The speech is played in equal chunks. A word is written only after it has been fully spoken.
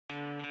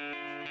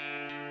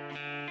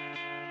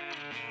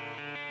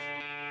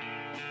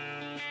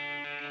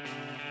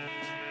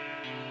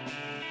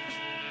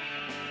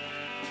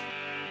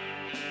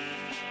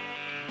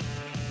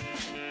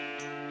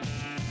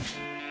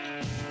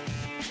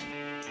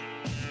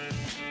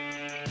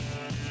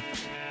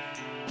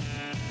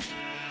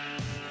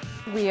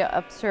we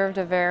observed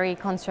a very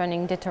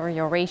concerning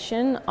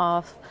deterioration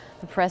of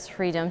the press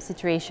freedom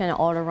situation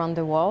all around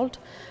the world,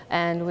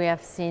 and we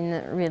have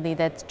seen really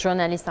that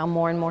journalists are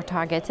more and more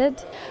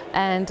targeted.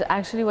 And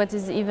actually what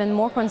is even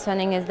more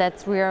concerning is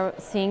that we are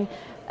seeing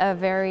a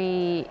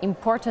very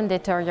important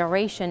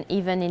deterioration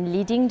even in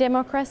leading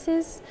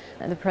democracies.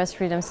 The press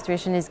freedom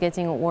situation is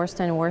getting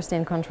worse and worse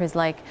in countries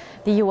like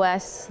the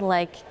US,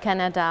 like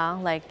Canada,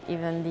 like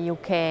even the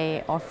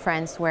UK or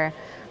France, where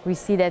we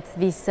see that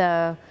this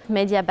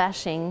media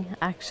bashing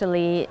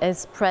actually is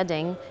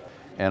spreading.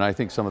 And I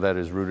think some of that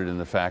is rooted in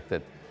the fact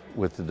that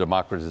with the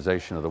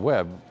democratization of the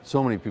web,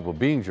 so many people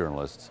being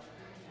journalists,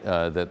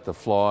 that the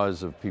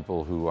flaws of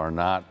people who are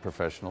not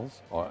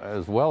professionals,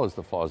 as well as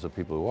the flaws of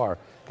people who are,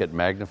 get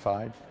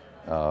magnified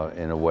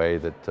in a way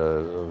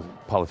that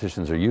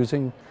politicians are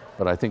using.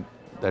 But I think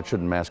that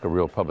shouldn't mask a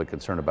real public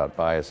concern about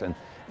bias and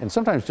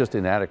sometimes just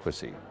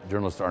inadequacy.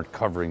 Journalists aren't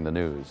covering the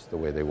news the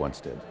way they once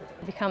did.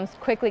 It becomes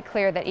quickly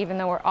clear that even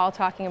though we're all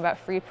talking about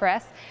free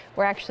press,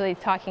 we're actually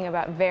talking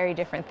about very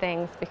different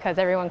things because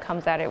everyone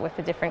comes at it with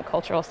a different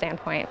cultural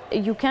standpoint.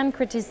 You can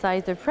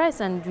criticize the press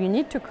and you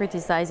need to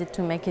criticize it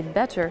to make it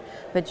better,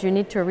 but you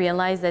need to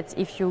realize that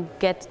if you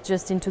get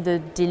just into the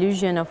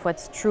delusion of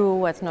what's true,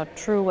 what's not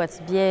true, what's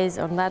biased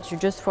or not, you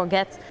just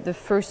forget the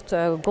first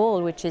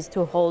goal, which is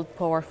to hold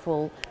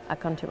powerful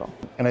accountable.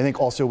 And I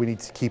think also we need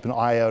to keep an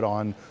eye out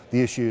on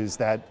the issues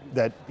that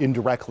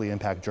indirectly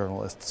impact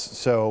journalists.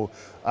 So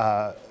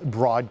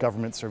broad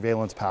government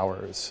surveillance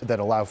powers that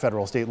allow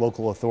federal, state,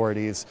 local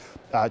authorities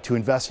to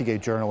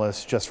investigate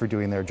journalists just for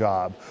doing their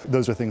job.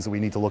 Those are things that we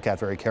need to look at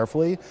very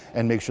carefully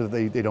and make sure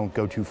that they don't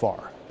go too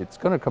far. It's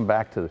going to come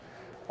back to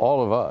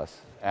all of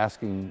us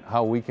asking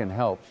how we can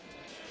help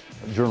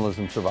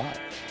journalism survive.